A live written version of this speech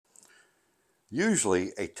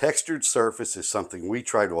Usually, a textured surface is something we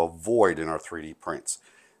try to avoid in our 3D prints.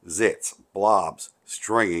 Zits, blobs,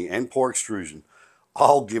 stringing, and poor extrusion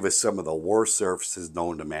all give us some of the worst surfaces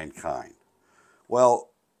known to mankind.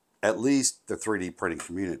 Well, at least the 3D printing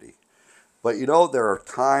community. But there are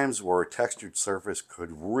times where a textured surface could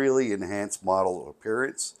really enhance model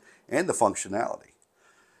appearance and the functionality.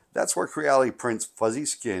 That's where Creality Print's fuzzy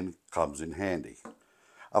skin comes in handy.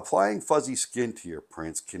 Applying fuzzy skin to your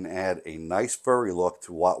prints can add a nice furry look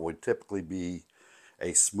to what would typically be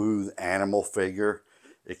a smooth animal figure.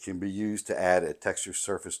 It can be used to add a texture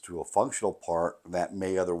surface to a functional part that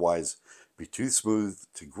may otherwise be too smooth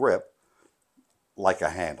to grip, like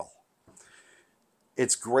a handle.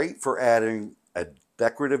 It's great for adding a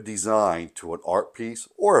decorative design to an art piece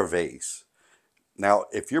or a vase. Now,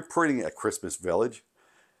 if you're printing a Christmas village,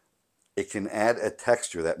 it can add a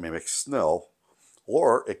texture that mimics snow,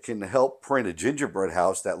 or it can help print a gingerbread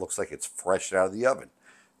house that looks like it's fresh out of the oven.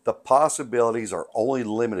 The possibilities are only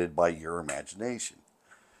limited by your imagination.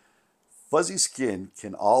 Fuzzy skin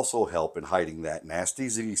can also help in hiding that nasty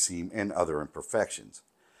ziggy seam and other imperfections.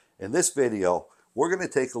 In this video, we're going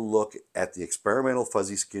to take a look at the experimental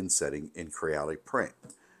fuzzy skin setting in Creality Print.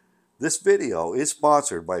 This video is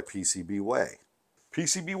sponsored by PCBWay.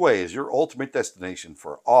 PCBWay is your ultimate destination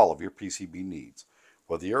for all of your PCB needs.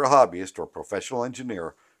 Whether you're a hobbyist or professional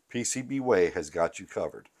engineer, PCBWay has got you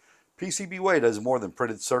covered. PCBWay does more than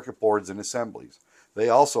printed circuit boards and assemblies. They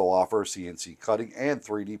also offer CNC cutting and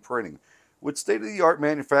 3D printing. With state-of-the-art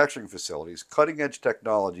manufacturing facilities, cutting-edge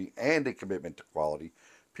technology, and a commitment to quality,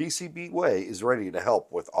 PCBWay is ready to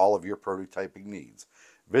help with all of your prototyping needs.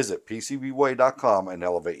 Visit PCBWay.com and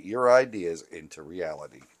elevate your ideas into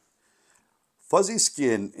reality. Fuzzy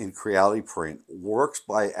skin in Creality Print works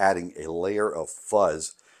by adding a layer of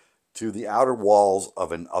fuzz to the outer walls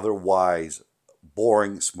of an otherwise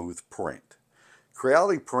boring smooth print.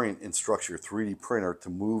 Creality Print instructs your 3D printer to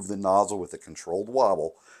move the nozzle with a controlled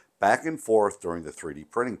wobble back and forth during the 3D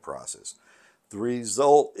printing process. The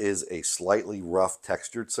result is a slightly rough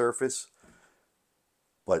textured surface,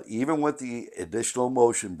 but even with the additional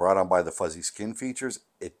motion brought on by the fuzzy skin features,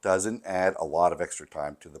 it doesn't add a lot of extra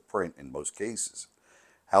time to the print in most cases.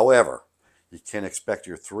 However, you can expect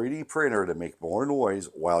your 3D printer to make more noise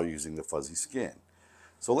while using the fuzzy skin.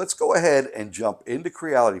 So let's go ahead and jump into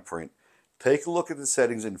Creality Print, take a look at the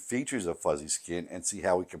settings and features of fuzzy skin, and see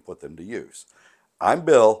how we can put them to use. I'm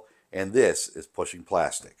Bill, and this is Pushing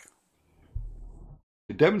Plastic.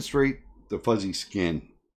 To demonstrate the fuzzy skin,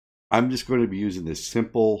 I'm just going to be using this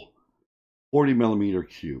simple 40 millimeter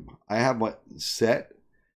cube. I have it set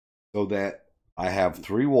so that I have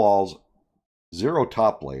 3 walls, 0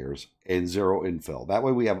 top layers, and 0 infill. That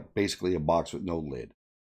way we have basically a box with no lid.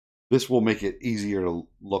 This will make it easier to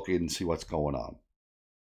look in and see what's going on.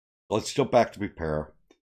 Let's jump back to prepare.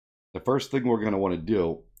 The first thing we're going to want to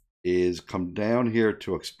do is come down here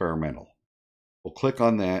to experimental. We'll click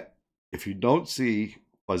on that. If you don't see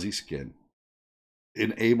fuzzy skin,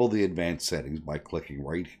 enable the advanced settings by clicking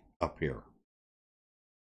right up here.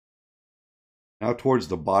 Now towards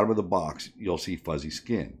the bottom of the box, you'll see fuzzy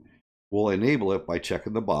skin. We'll enable it by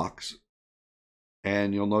checking the box,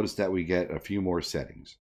 and you'll notice that we get a few more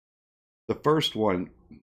settings. The first one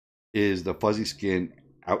is the fuzzy skin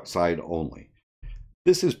outside only.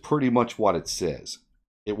 This is pretty much what it says.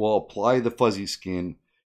 It will apply the fuzzy skin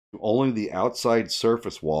to only the outside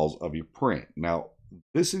surface walls of your print. Now,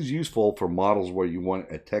 this is useful for models where you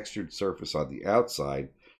want a textured surface on the outside,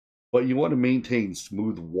 but you want to maintain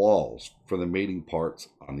smooth walls for the mating parts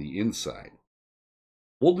on the inside.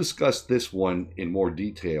 We'll discuss this one in more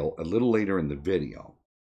detail a little later in the video.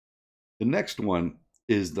 The next one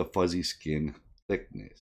is the fuzzy skin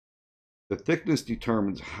thickness. The thickness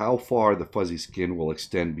determines how far the fuzzy skin will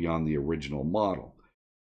extend beyond the original model.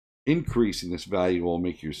 Increasing this value will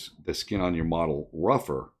make the skin on your model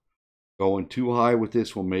rougher. Going too high with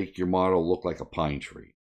this will make your model look like a pine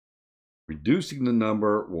tree. Reducing the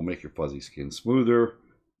number will make your fuzzy skin smoother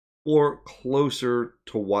or closer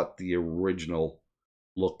to what the original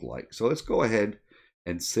looked like. So let's go ahead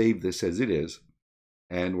and save this as it is,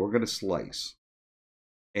 and we're going to slice.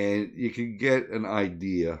 And you can get an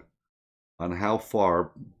idea on how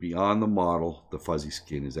far beyond the model the fuzzy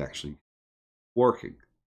skin is actually working.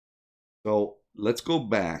 So let's go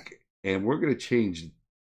back, and we're going to change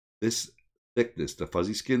this thickness, the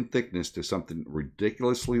fuzzy skin thickness, to something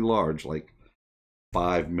ridiculously large, like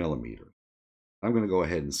 5 millimeters. I'm going to go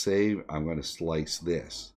ahead and save. I'm going to slice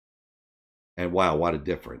this. And wow, what a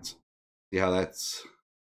difference. See how that's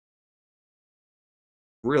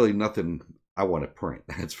really nothing I want to print,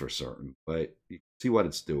 that's for certain. But you can see what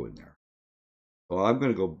it's doing there. So I'm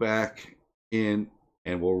going to go back in,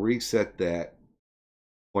 and we'll reset that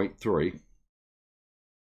 0.3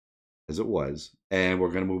 as it was. And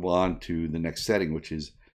we're going to move on to the next setting, which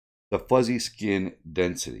is the fuzzy skin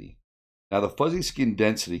density. Now, the fuzzy skin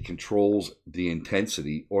density controls the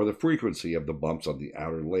intensity or the frequency of the bumps on the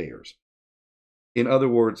outer layers. In other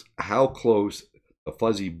words, how close the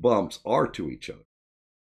fuzzy bumps are to each other.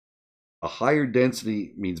 A higher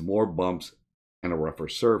density means more bumps and a rougher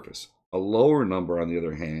surface. A lower number, on the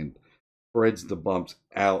other hand, spreads the bumps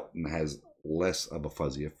out and has less of a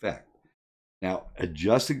fuzzy effect. Now,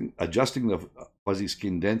 adjusting the fuzzy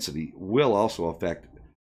skin density will also affect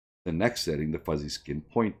the next setting, the fuzzy skin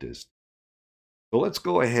point distance. So let's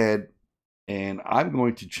go ahead, and I'm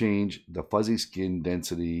going to change the fuzzy skin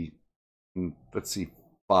density, let's see,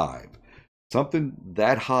 5. Something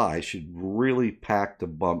that high should really pack the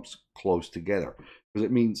bumps close together, because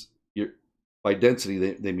it means by density,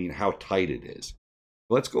 they mean how tight it is.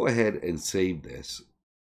 Let's go ahead and save this,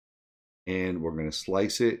 and we're going to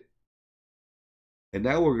slice it, and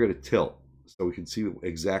now we're going to tilt so we can see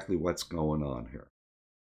exactly what's going on here.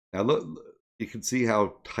 Now look, you can see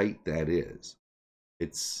how tight that is.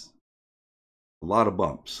 It's a lot of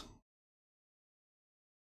bumps.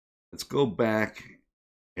 Let's go back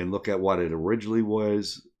and look at what it originally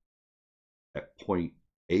was at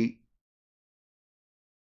 0.8.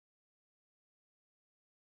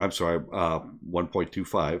 I'm sorry,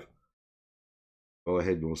 1.25. Go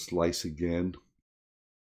ahead and we'll slice again.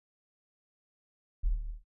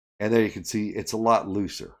 And there you can see it's a lot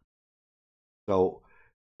looser. So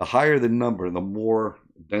the higher the number, the more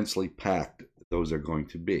densely packed those are going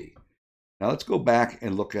to be. Now let's go back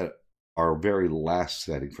and look at our very last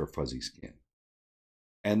setting for fuzzy skin.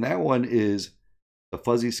 And that one is the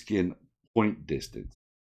fuzzy skin point distance.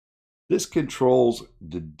 This controls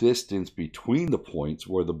the distance between the points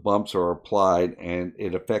where the bumps are applied, and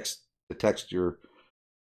it affects the texture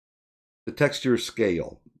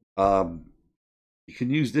scale. You can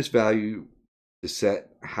use this value to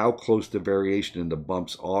set how close the variation in the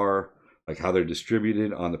bumps are, like how they're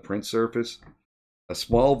distributed on the print surface. A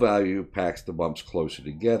small value packs the bumps closer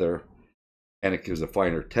together, and it gives a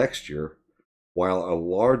finer texture, while a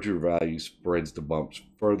larger value spreads the bumps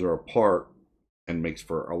further apart and makes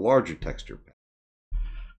for a larger texture pack.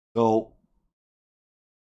 So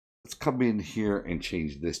let's come in here and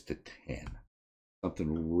change this to 10,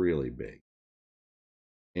 something really big.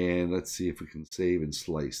 And let's see if we can save and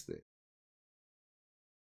slice this.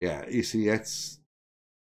 Yeah, you see, that's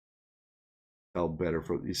how better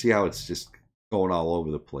for, you see how it's just going all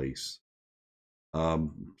over the place.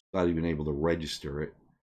 Not even able to register it.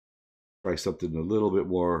 Try something a little bit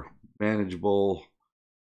more manageable.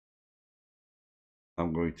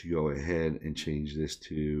 I'm going to go ahead and change this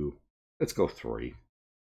to, let's go 3.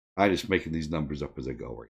 I'm just making these numbers up as I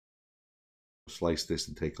go. Right. Slice this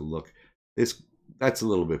and take a look. That's a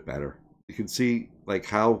little bit better. You can see like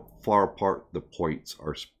how far apart the points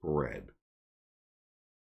are spread.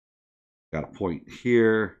 Got a point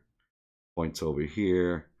here, points over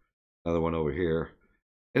here, another one over here,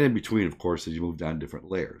 and in between, of course, as you move down different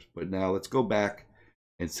layers. But now let's go back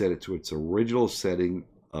and set it to its original setting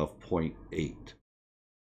of 0.8.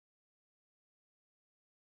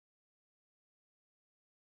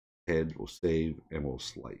 Head, we'll save, and we'll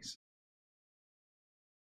slice.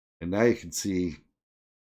 And now you can see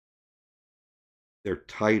they're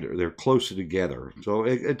tighter, they're closer together. So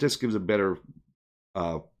it just gives a better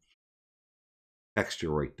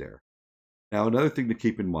texture right there. Now, another thing to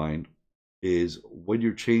keep in mind is when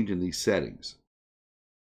you're changing these settings,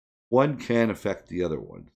 one can affect the other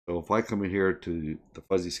one. So if I come in here to the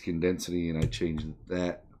fuzzy skin density and I change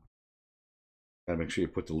that, gotta make sure you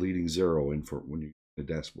put the leading 0 in for when you the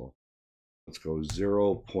decimal. Let's go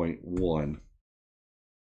 0.1.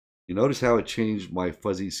 You notice how it changed my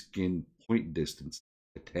fuzzy skin point distance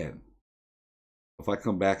to 10. If I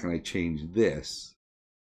come back and I change this,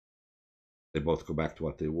 they both go back to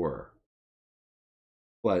what they were.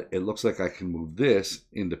 But it looks like I can move this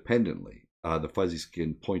independently, the fuzzy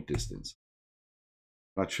skin point distance.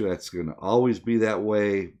 Not sure that's going to always be that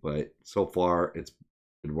way, but so far it's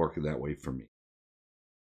been working that way for me.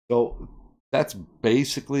 So that's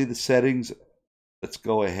basically the settings. Let's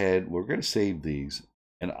go ahead. We're going to save these,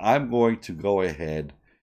 and I'm going to go ahead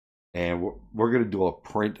and we're going to do a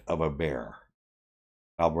print of a bear.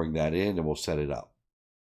 I'll bring that in and we'll set it up.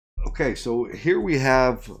 Okay, so here we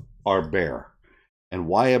have our bear. And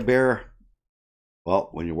why a bear? Well,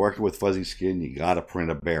 when you're working with fuzzy skin, you got to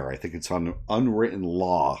print a bear. I think it's an unwritten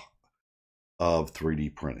law of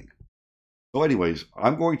 3D printing. So anyways,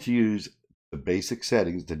 I'm going to use the basic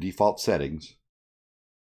settings, the default settings.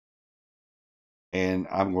 And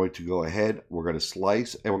I'm going to go ahead, we're going to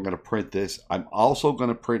slice, and we're going to print this. I'm also going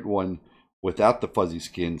to print one without the fuzzy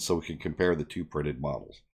skin so we can compare the two printed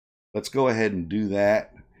models. Let's go ahead and do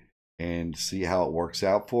that and see how it works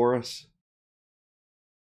out for us.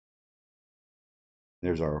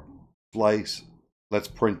 There's our slice. Let's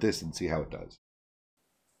print this and see how it does.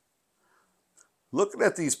 Looking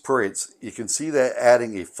at these prints, you can see that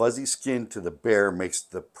adding a fuzzy skin to the bear makes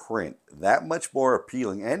the print that much more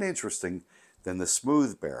appealing and interesting than the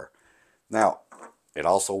smooth bear. Now, it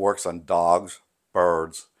also works on dogs,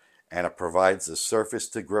 birds, and it provides a surface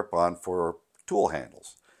to grip on for tool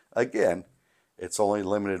handles. Again, it's only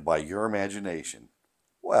limited by your imagination.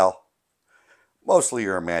 Well, mostly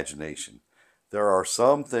your imagination. There are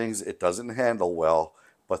some things it doesn't handle well,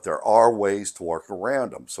 but there are ways to work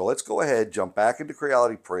around them. So let's go ahead, jump back into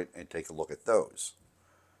Creality Print and take a look at those.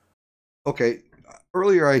 Okay,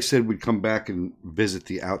 earlier I said we'd come back and visit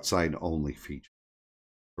the outside only feature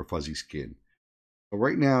for fuzzy skin. So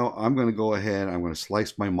right now I'm going to go ahead, I'm going to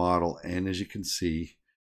slice my model, and as you can see,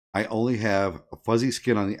 I only have a fuzzy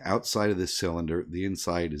skin on the outside of this cylinder. The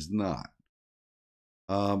inside is not.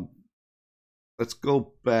 Let's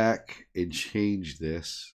go back and change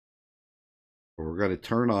this. We're going to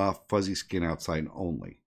turn off fuzzy skin outside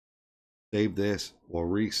only. Save this, we'll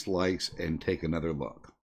re-slice and take another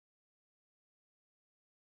look.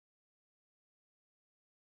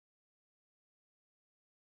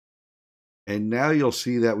 And now you'll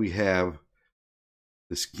see that we have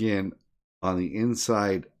the skin on the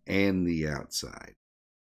inside and the outside.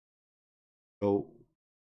 So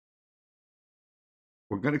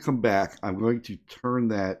we're going to come back. I'm going to turn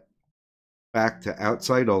that back to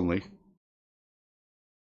outside only.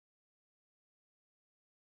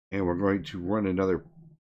 And we're going to run another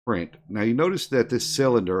print. Now you notice that this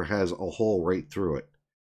cylinder has a hole right through it.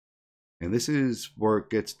 And this is where it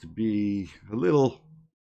gets to be a little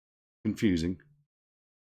confusing.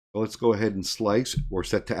 So let's go ahead and slice. We're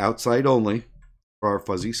set to outside only for our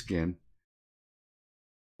fuzzy skin.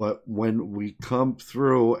 But when we come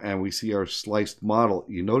through and we see our sliced model,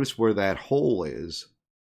 you notice where that hole is.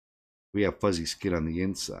 We have fuzzy skin on the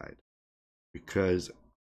inside because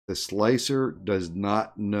the slicer does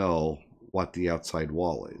not know what the outside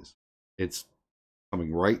wall is. It's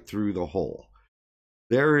coming right through the hole.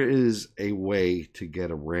 There is a way to get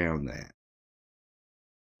around that.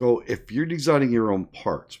 So if you're designing your own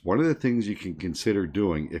parts, one of the things you can consider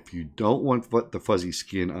doing if you don't want the fuzzy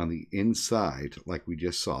skin on the inside, like we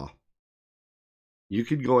just saw, you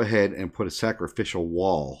could go ahead and put a sacrificial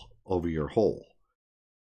wall over your hole.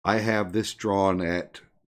 I have this drawn at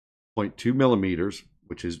 0.2 millimeters,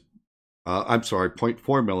 which is,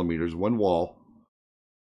 0.4 millimeters, one wall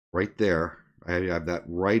right there. I have that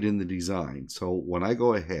right in the design. So when I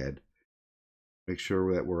go ahead, make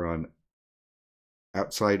sure that we're on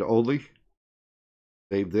outside only.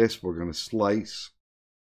 Save this. We're going to slice.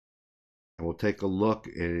 And we'll take a look,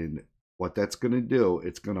 and what that's going to do,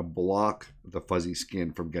 it's going to block the fuzzy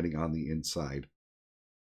skin from getting on the inside.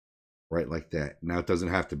 Right like that. Now it doesn't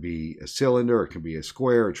have to be a cylinder. It can be a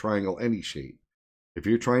square, a triangle, any shape. If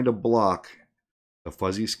you're trying to block the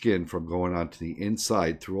fuzzy skin from going onto the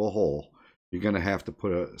inside through a hole, you're going to have to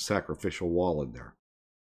put a sacrificial wall in there.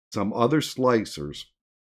 Some other slicers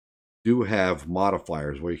do have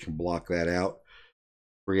modifiers where you can block that out.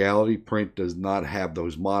 Creality Print does not have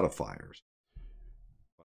those modifiers.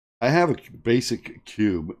 I have a basic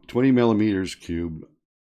cube, 20 millimeters cube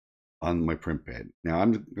on my print bed. Now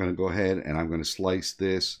I'm going to go ahead and I'm going to slice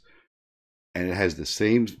this, and it has the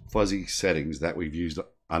same fuzzy settings that we've used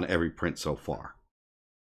on every print so far.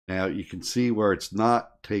 Now you can see where it's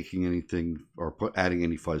not taking anything or adding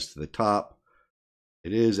any fuzz to the top.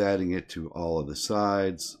 It is adding it to all of the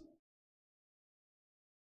sides.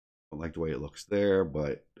 I don't like the way it looks there,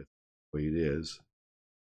 but that's the way it is.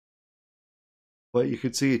 But you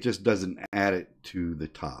can see it just doesn't add it to the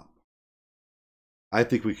top. I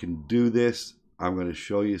think we can do this. I'm going to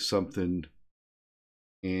show you something,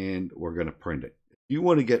 and we're going to print it. If you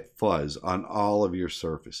want to get fuzz on all of your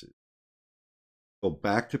surfaces, go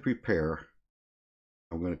back to prepare.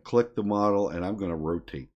 I'm going to click the model, and I'm going to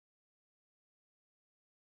rotate.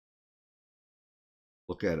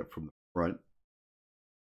 Look at it from the front,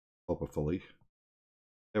 hopefully.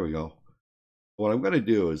 There we go. What I'm going to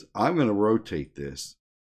do is I'm going to rotate this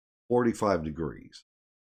 45 degrees.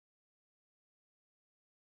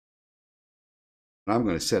 And I'm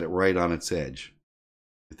going to set it right on its edge.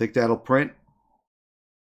 You think that'll print?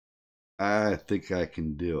 I think I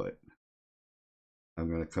can do it. I'm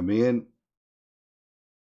going to come in,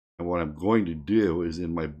 and what I'm going to do is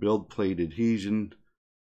in my build plate adhesion,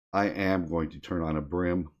 I am going to turn on a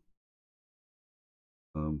brim.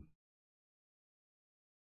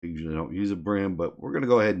 Usually don't use a brim, but we're going to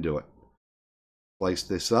go ahead and do it. Slice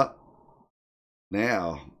this up.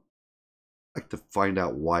 Now, I'd like to find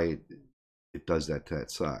out why it does that to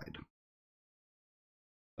that side.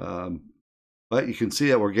 But you can see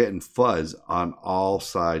that we're getting fuzz on all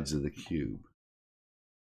sides of the cube.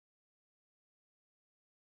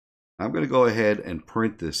 I'm going to go ahead and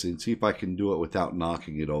print this and see if I can do it without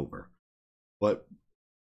knocking it over. But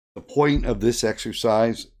the point of this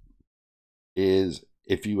exercise is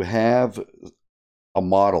if you have a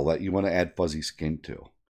model that you want to add fuzzy skin to,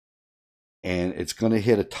 and it's going to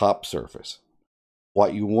hit a top surface,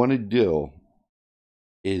 what you want to do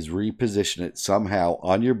is reposition it somehow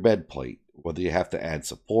on your bed plate, whether you have to add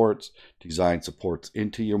supports, design supports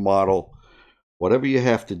into your model, whatever you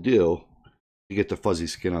have to do to get the fuzzy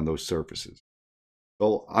skin on those surfaces.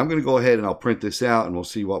 So I'm going to go ahead and I'll print this out and we'll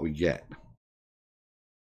see what we get.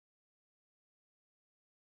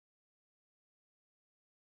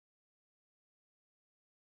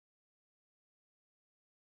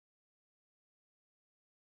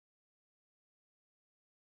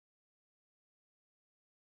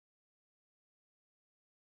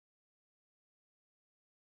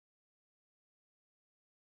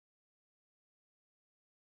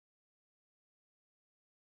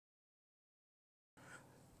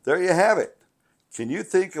 There you have it. Can you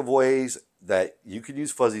think of ways that you can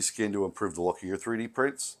use fuzzy skin to improve the look of your 3D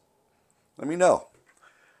prints? Let me know.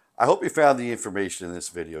 I hope you found the information in this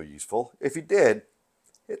video useful. If you did,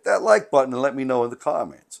 hit that like button and let me know in the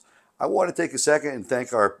comments. I want to take a second and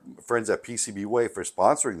thank our friends at PCBWay for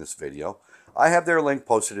sponsoring this video. I have their link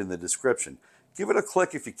posted in the description. Give it a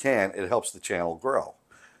click if you can. It helps the channel grow.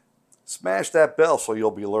 Smash that bell so you'll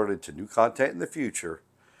be alerted to new content in the future.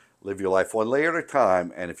 Live your life one layer at a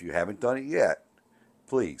time, and if you haven't done it yet,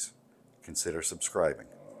 please consider subscribing.